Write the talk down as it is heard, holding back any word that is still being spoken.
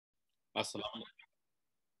Assalamu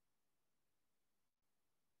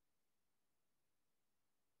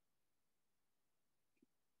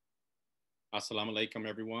Assalamu alaikum,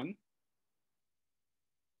 everyone.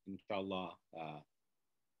 Inshallah,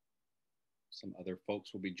 some other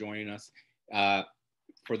folks will be joining us. Uh,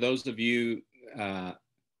 for those of you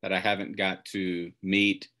that I haven't got to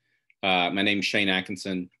meet, my name is Shane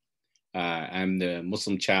Atkinson. I'm the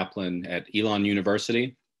Muslim chaplain at Elon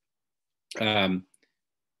University. Um,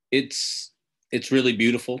 it's it's really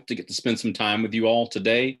beautiful to get to spend some time with you all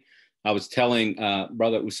today. I was telling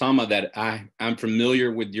Brother Usama that I'm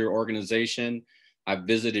familiar with your organization. I've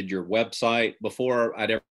visited your website before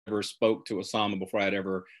I'd ever spoke to Usama,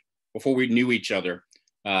 before we knew each other.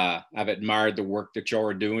 I've admired the work that y'all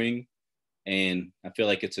are doing, and I feel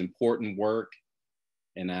like it's important work.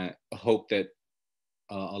 And I hope that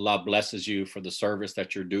Allah blesses you for the service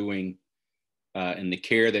that you're doing and the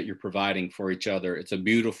care that you're providing for each other. It's a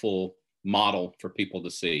beautiful model for people to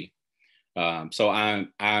see. So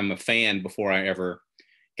I'm a fan before I ever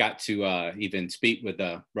got to even speak with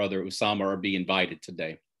Brother Usama or be invited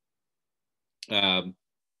today. I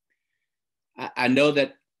know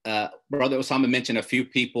that Brother Osama mentioned a few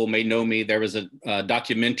people may know me. There was a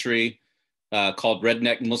documentary called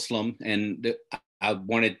Redneck Muslim, and I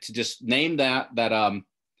wanted to just name that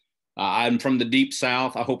I'm from the deep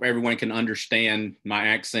South. I hope everyone can understand my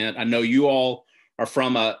accent. I know you all are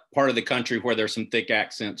from a part of the country where there's some thick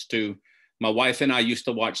accents too. My wife and I used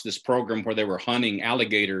to watch this program where they were hunting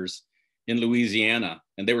alligators in Louisiana,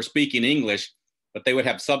 and they were speaking English, but they would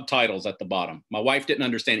have subtitles at the bottom. My wife didn't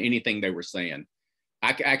understand anything they were saying.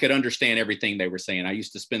 I could understand everything they were saying. I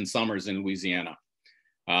used to spend summers in Louisiana.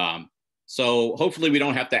 So hopefully we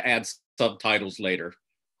don't have to add subtitles later.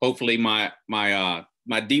 Hopefully my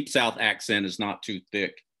deep South accent is not too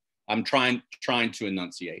thick. I'm trying to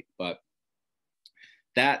enunciate, but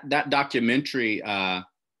that documentary, I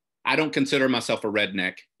don't consider myself a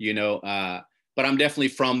redneck, but I'm definitely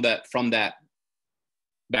from that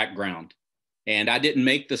background. And I didn't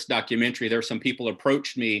make this documentary. There were some people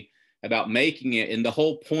approached me about making it, and the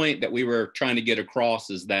whole point that we were trying to get across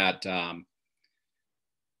is that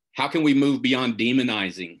how can we move beyond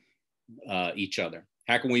demonizing each other?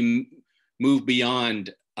 How can we move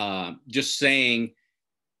beyond just saying,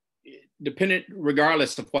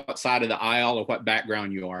 regardless of what side of the aisle or what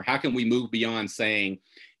background you are, how can we move beyond saying,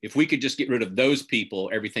 if we could just get rid of those people,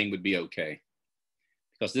 everything would be okay?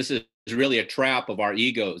 Because this is really a trap of our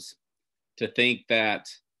egos to think that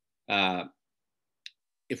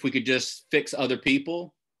if we could just fix other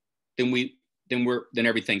people, then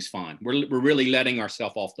everything's fine. We're really letting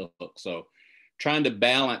ourselves off the hook. So trying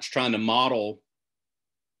to model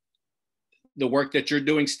the work that you're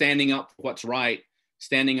doing, standing up for what's right,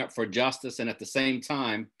 standing up for justice, and at the same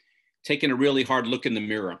time, taking a really hard look in the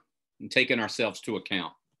mirror and taking ourselves to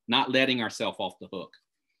account, not letting ourselves off the hook.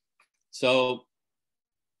 So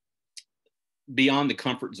beyond the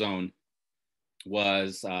comfort zone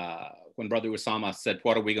was when Brother Usama said,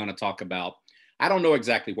 what are we going to talk about? I don't know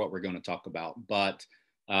exactly what we're going to talk about, but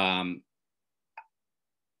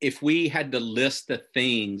if we had to list the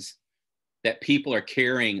things that people are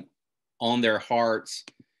carrying on their hearts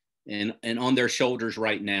and on their shoulders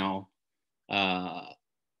right now,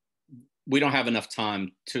 we don't have enough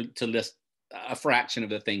time to list a fraction of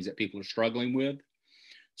the things that people are struggling with.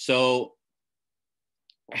 So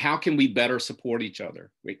how can we better support each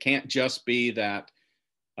other? It can't just be that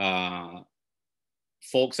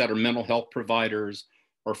folks that are mental health providers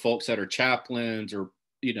or folks that are chaplains, or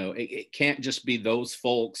it can't just be those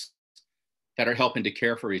folks that are helping to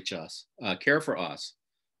care for us.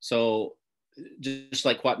 So just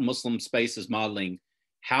like what Muslim Space is modeling,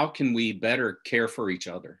 how can we better care for each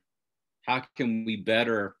other? How can we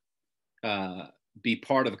better be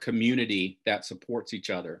part of a community that supports each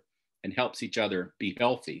other and helps each other be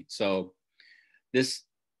healthy? So this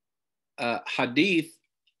hadith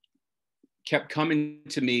kept coming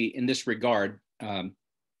to me in this regard. The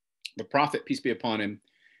Prophet, peace be upon him,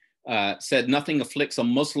 said, nothing afflicts a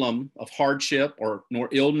Muslim of hardship or nor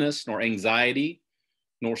illness, nor anxiety,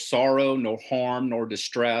 nor sorrow, nor harm, nor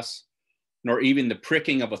distress, nor even the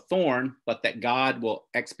pricking of a thorn, but that God will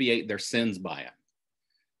expiate their sins by it.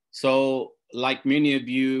 So like many of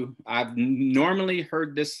you, I've normally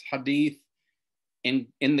heard this hadith in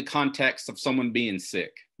the context of someone being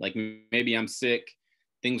sick. Like maybe I'm sick,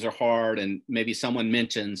 things are hard, and maybe someone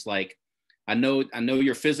mentions like, I know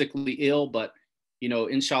you're physically ill, but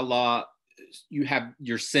inshallah,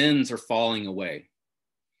 your sins are falling away.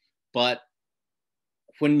 But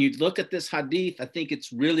when you look at this hadith, I think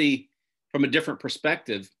it's really from a different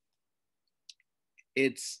perspective.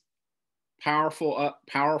 It's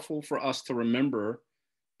powerful for us to remember.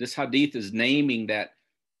 This hadith is naming that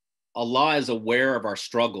Allah is aware of our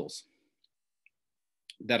struggles,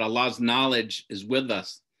 that Allah's knowledge is with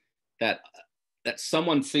us, that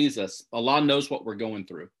someone sees us. Allah knows what we're going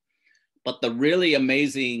through. But the really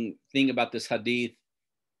amazing thing about this hadith,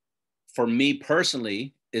 for me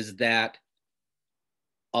personally, is that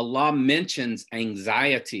Allah mentions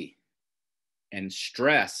anxiety and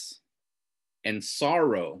stress and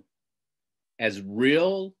sorrow as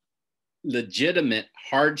real, legitimate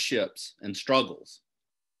hardships and struggles.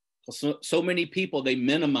 So many people, they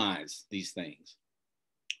minimize these things.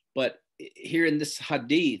 But here in this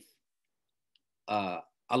hadith,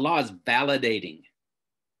 Allah is validating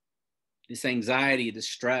this anxiety, this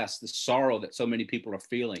stress, this sorrow that so many people are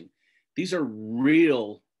feeling. These are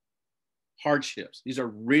real hardships. These are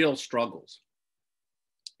real struggles.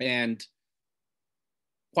 And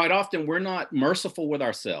quite often we're not merciful with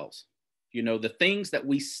ourselves. You know, the things that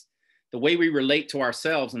the way we relate to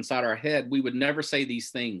ourselves inside our head, we would never say these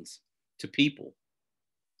things to people.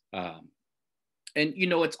 And, you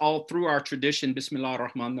know, it's all through our tradition, Bismillah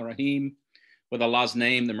ar-Rahman ar-Rahim, with Allah's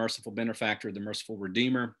name, the merciful benefactor, the merciful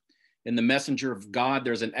redeemer. In the messenger of God,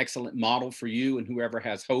 there's an excellent model for you and whoever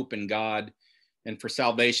has hope in God and for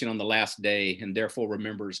salvation on the last day and therefore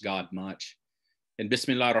remembers God much. And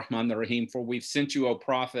Bismillah ar-Rahman ar-Rahim, for we've sent you, O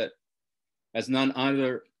Prophet, as none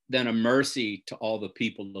other than a mercy to all the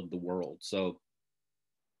people of the world. So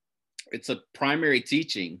it's a primary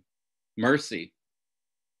teaching, mercy.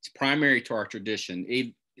 It's primary to our tradition.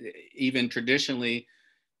 Even traditionally,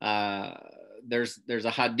 there's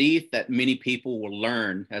a hadith that many people will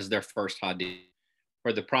learn as their first hadith,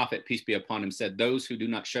 where the Prophet, peace be upon him, said, those who do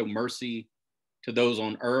not show mercy to those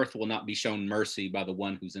on earth will not be shown mercy by the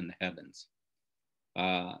one who's in the heavens.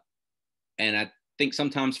 And I think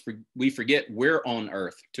sometimes we forget we're on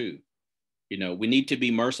earth too. You know, we need to be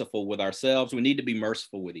merciful with ourselves. We need to be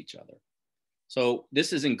merciful with each other. So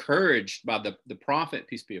this is encouraged by the Prophet,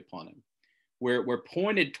 peace be upon him. We're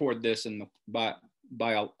pointed toward this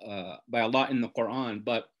by Allah in the Quran,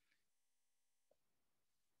 but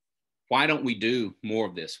why don't we do more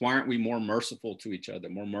of this? Why aren't we more merciful to each other,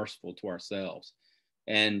 more merciful to ourselves?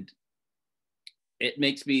 And it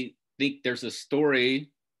makes me think there's a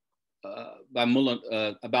story about Mullah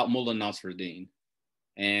Nasruddin.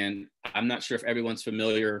 And I'm not sure if everyone's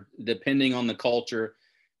familiar, depending on the culture,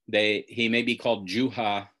 he may be called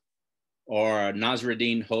Juha or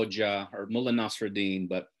Nasruddin Hoja or Mullah Nasruddin,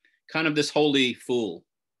 but kind of this holy fool,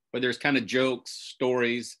 where there's kind of jokes,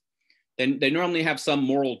 stories. They normally have some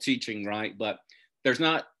moral teaching, right? But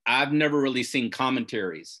I've never really seen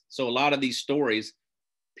commentaries. So a lot of these stories,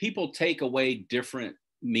 people take away different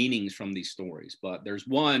meanings from these stories. But there's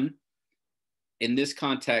one in this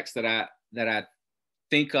context that I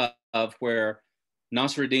think of where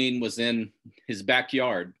Nasruddin was in his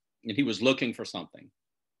backyard and he was looking for something.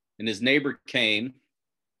 And his neighbor came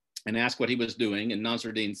and asked what he was doing. And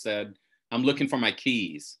Nasruddin said, I'm looking for my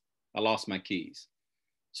keys. I lost my keys.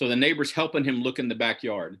 So the neighbor's helping him look in the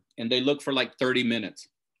backyard, and they look for like 30 minutes.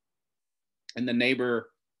 And the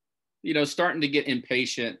neighbor, you know, starting to get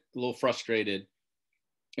impatient, a little frustrated.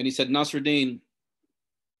 And he said, Nasruddin,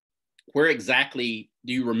 where exactly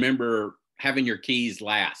do you remember having your keys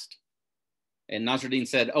last? And Nasruddin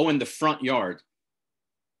said, oh, in the front yard.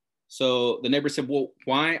 So the neighbor said, well,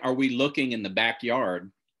 why are we looking in the backyard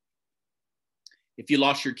if you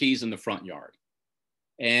lost your keys in the front yard?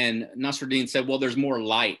 And Nasruddin said, well, there's more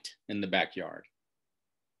light in the backyard.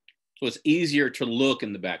 So it's easier to look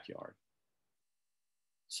in the backyard.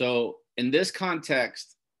 So in this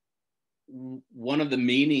context, one of the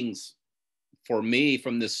meanings for me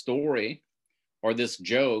from this story or this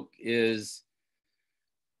joke is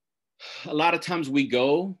a lot of times we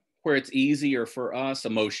go where it's easier for us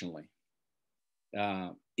emotionally.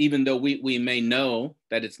 Even though we may know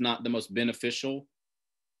that it's not the most beneficial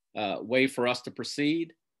way for us to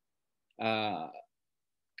proceed,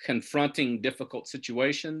 confronting difficult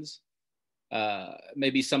situations may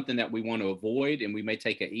be something that we want to avoid, and we may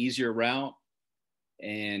take an easier route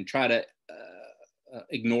and try to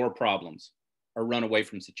ignore problems or run away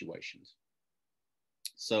from situations.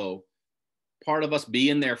 So part of us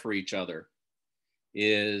being there for each other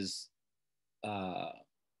is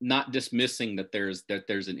not dismissing that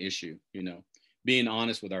there's an issue, you know, being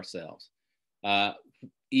honest with ourselves.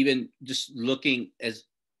 Even just looking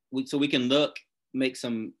so we can make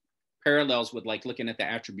some parallels with like looking at the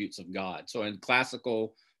attributes of God. So in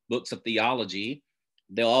classical books of theology,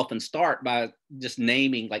 they'll often start by just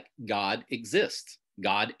naming like God exists,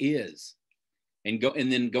 God is, and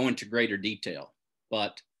then go into greater detail.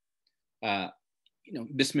 But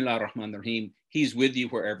Bismillah ar-Rahman ar-Rahim, he's with you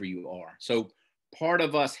wherever you are. So part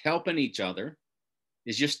of us helping each other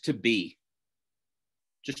is just to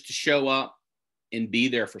show up and be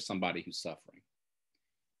there for somebody who's suffering.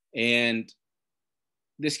 And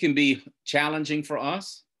this can be challenging for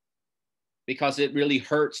us because it really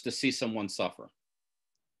hurts to see someone suffer.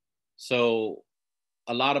 So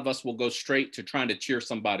a lot of us will go straight to trying to cheer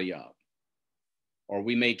somebody up, or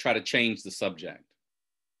we may try to change the subject.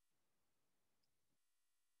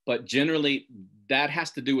 But generally, that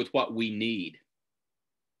has to do with what we need.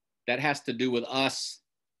 That has to do with us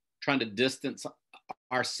trying to distance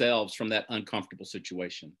ourselves from that uncomfortable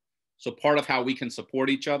situation. So part of how we can support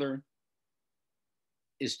each other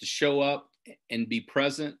is to show up and be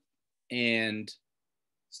present and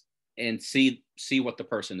see what the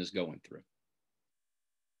person is going through.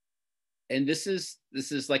 And this is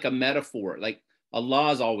like a metaphor. Like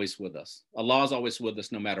Allah is always with us. Allah is always with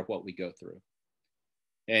us no matter what we go through.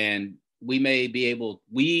 And we may be able,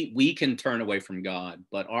 we can turn away from God,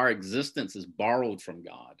 but our existence is borrowed from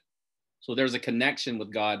God. So there's a connection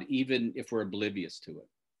with God, even if we're oblivious to it.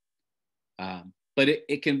 But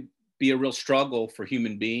it can be a real struggle for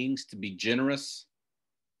human beings to be generous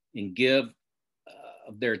and give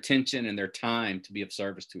of their attention and their time to be of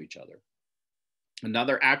service to each other.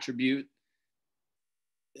 Another attribute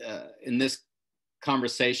in this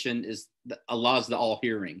conversation is that Allah is the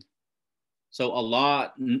all-hearing. So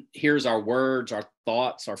Allah hears our words, our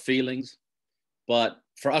thoughts, our feelings, but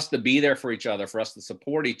for us to be there for each other, for us to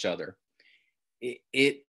support each other,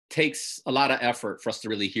 it takes a lot of effort for us to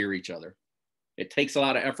really hear each other. It takes a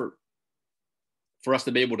lot of effort for us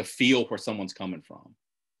to be able to feel where someone's coming from.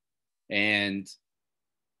 And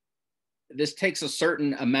this takes a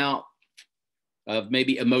certain amount of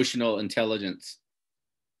maybe emotional intelligence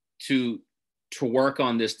to work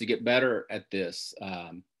on this, to get better at this.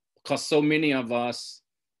 Because so many of us,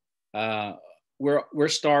 we're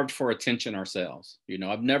starved for attention ourselves.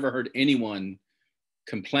 I've never heard anyone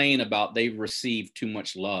complain about they've received too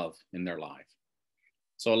much love in their life.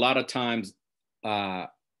 So a lot of times we're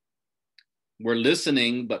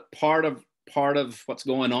listening, but part of what's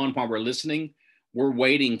going on while we're listening, we're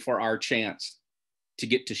waiting for our chance to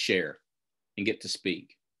get to share and get to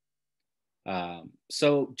speak.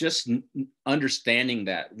 So just understanding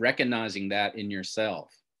that, recognizing that in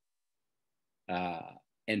yourself,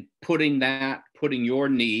 and putting your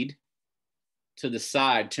need to the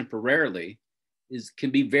side temporarily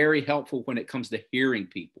can be very helpful when it comes to hearing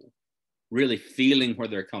people, really feeling where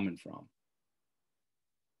they're coming from.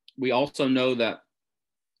 We also know that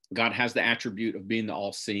God has the attribute of being the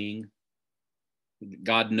all-seeing.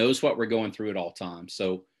 God knows what we're going through at all times.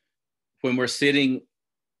 So when we're sitting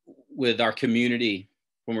with our community,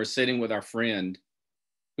 when we're sitting with our friend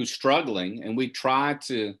who's struggling, and we try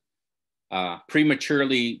to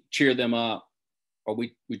prematurely cheer them up, or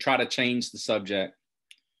we try to change the subject,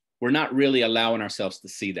 we're not really allowing ourselves to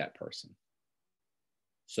see that person.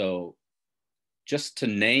 So just to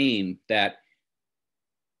name that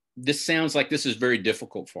this sounds like this is very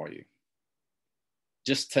difficult for you.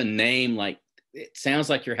 Just to name, like, it sounds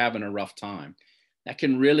like you're having a rough time. That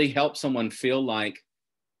can really help someone feel like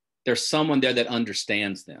there's someone there that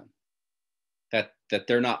understands them, that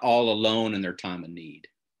they're not all alone in their time of need.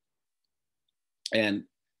 And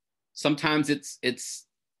sometimes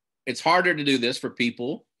it's harder to do this for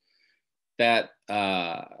people that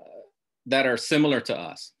are similar to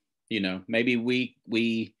us. Maybe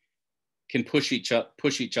we can push each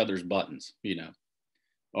other's buttons,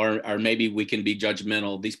 or maybe we can be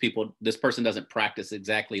judgmental. This person doesn't practice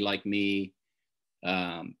exactly like me,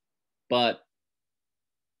 but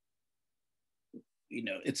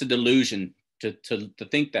it's a delusion to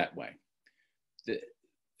think that way.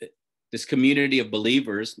 This community of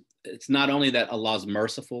believers, it's not only that Allah's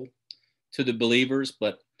merciful to the believers,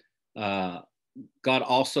 but God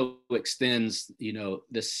also extends,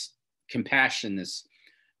 this compassion, this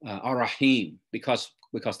ar-Rahim, because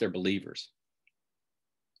they're believers.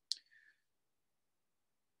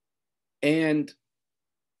 And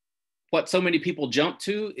what so many people jump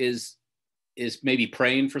to is maybe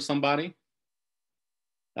praying for somebody.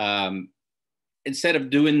 Instead of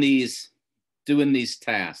doing these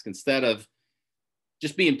tasks, instead of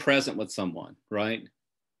just being present with someone, right?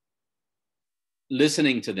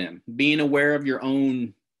 Listening to them, being aware of your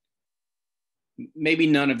own. Maybe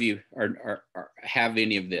none of you have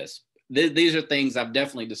any of this. These are things I've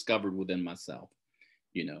definitely discovered within myself,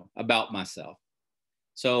 about myself.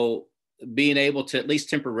 So being able to at least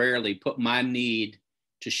temporarily put my need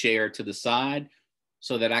to share to the side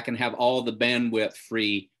so that I can have all the bandwidth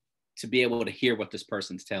free to be able to hear what this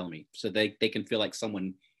person's telling me, so they can feel like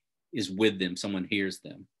someone is with them, someone hears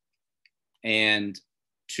them. And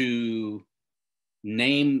to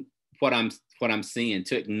name what I'm seeing,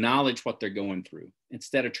 to acknowledge what they're going through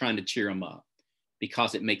instead of trying to cheer them up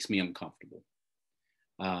because it makes me uncomfortable.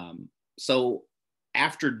 So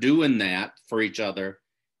after doing that for each other,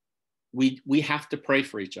 we have to pray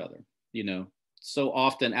for each other. You know, so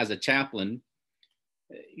often as a chaplain,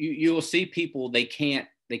 you will see people, they can't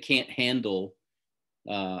handle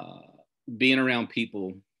being around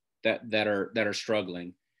people that are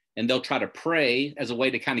struggling, and they'll try to pray as a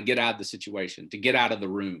way to kind of get out of the situation, to get out of the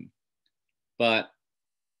room. But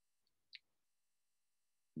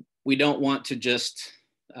we don't want to just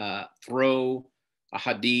throw a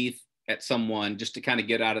hadith at someone just to kind of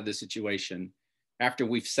get out of the situation. After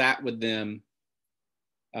we've sat with them,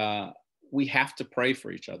 we have to pray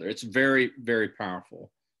for each other. It's very, very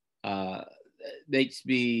powerful. Makes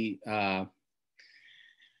me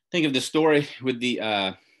think of the story with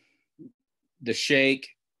the sheikh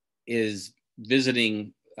is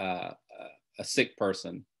visiting a sick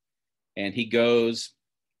person, and he goes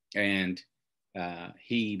and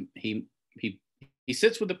he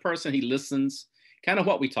sits with the person. He listens, kind of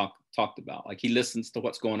what we talked about. Like, he listens to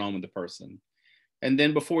what's going on with the person, and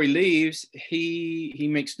then before he leaves, he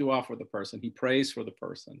makes dua for the person. He prays for the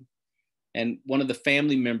person, and one of the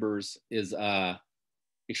family members is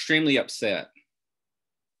extremely upset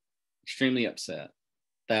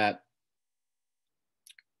that,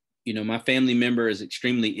 you know, my family member is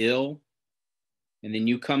extremely ill, and then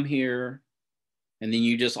you come here and then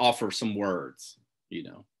you just offer some words, you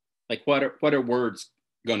know, like what are words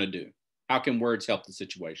going to do? How can words help the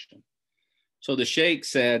situation? So the sheikh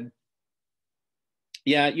said,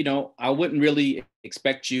 yeah, you know, I wouldn't really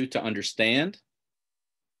expect you to understand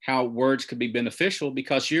how words could be beneficial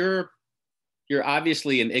because you're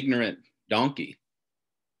obviously an ignorant donkey.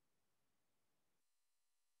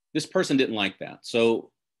 This person didn't like that.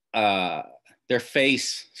 So their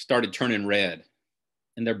face started turning red,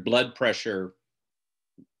 and their blood pressure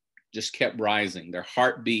just kept rising. Their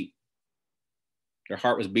heart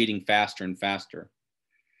was beating faster and faster.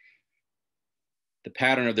 The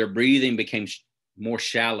pattern of their breathing became more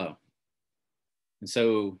shallow. And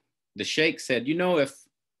so the sheikh said, you know, if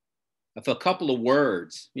a couple of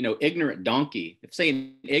words, you know, ignorant donkey, if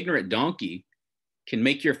saying ignorant donkey can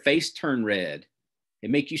make your face turn red, it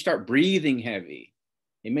make you start breathing heavy,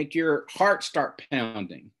 it make your heart start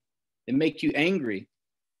pounding, it make you angry,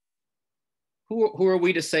 who are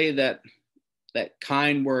we to say that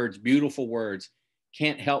kind words, beautiful words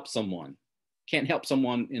can't help someone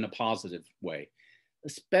in a positive way,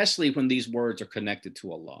 especially when these words are connected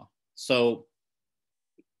to Allah. So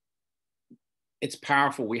it's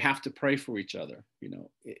powerful. We have to pray for each other. You know,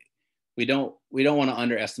 we don't want to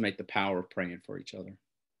underestimate the power of praying for each other.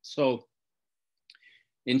 So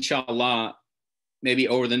inshallah, maybe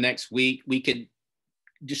over the next week, we could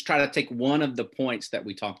just try to take one of the points that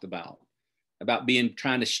we talked about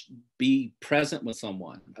trying to be present with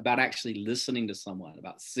someone, about actually listening to someone,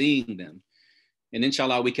 about seeing them. And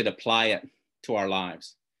inshallah, we could apply it to our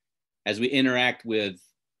lives as we interact with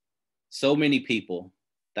so many people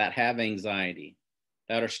that have anxiety,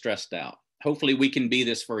 that are stressed out. Hopefully we can be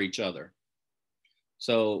this for each other.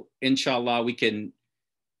 So inshallah, we can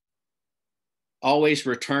always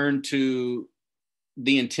return to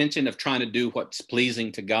the intention of trying to do what's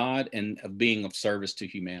pleasing to God and of being of service to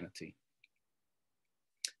humanity.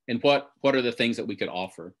 And what are the things that we could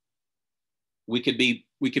offer? We could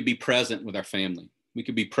be present with our family. We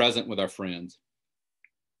could be present with our friends.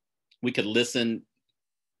 We could listen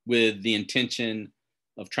with the intention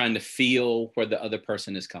of trying to feel where the other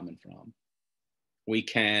person is coming from. We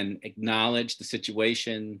can acknowledge the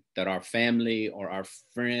situation that our family or our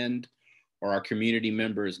friend or our community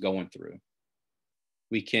member is going through.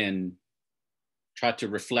 We can try to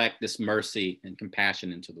reflect this mercy and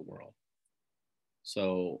compassion into the world.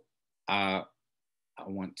 So I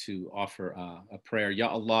want to offer a prayer. Ya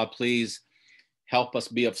Allah, please help us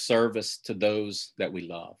be of service to those that we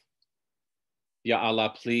love. Ya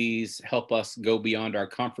Allah, please help us go beyond our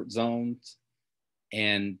comfort zones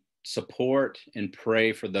and support and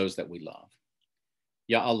pray for those that we love.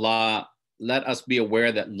 Ya Allah, let us be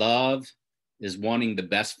aware that love is wanting the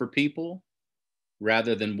best for people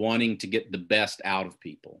rather than wanting to get the best out of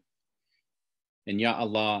people. And Ya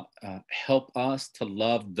Allah, help us to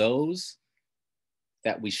love those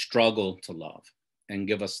that we struggle to love and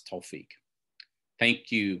give us tawfiq.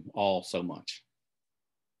 Thank you all so much.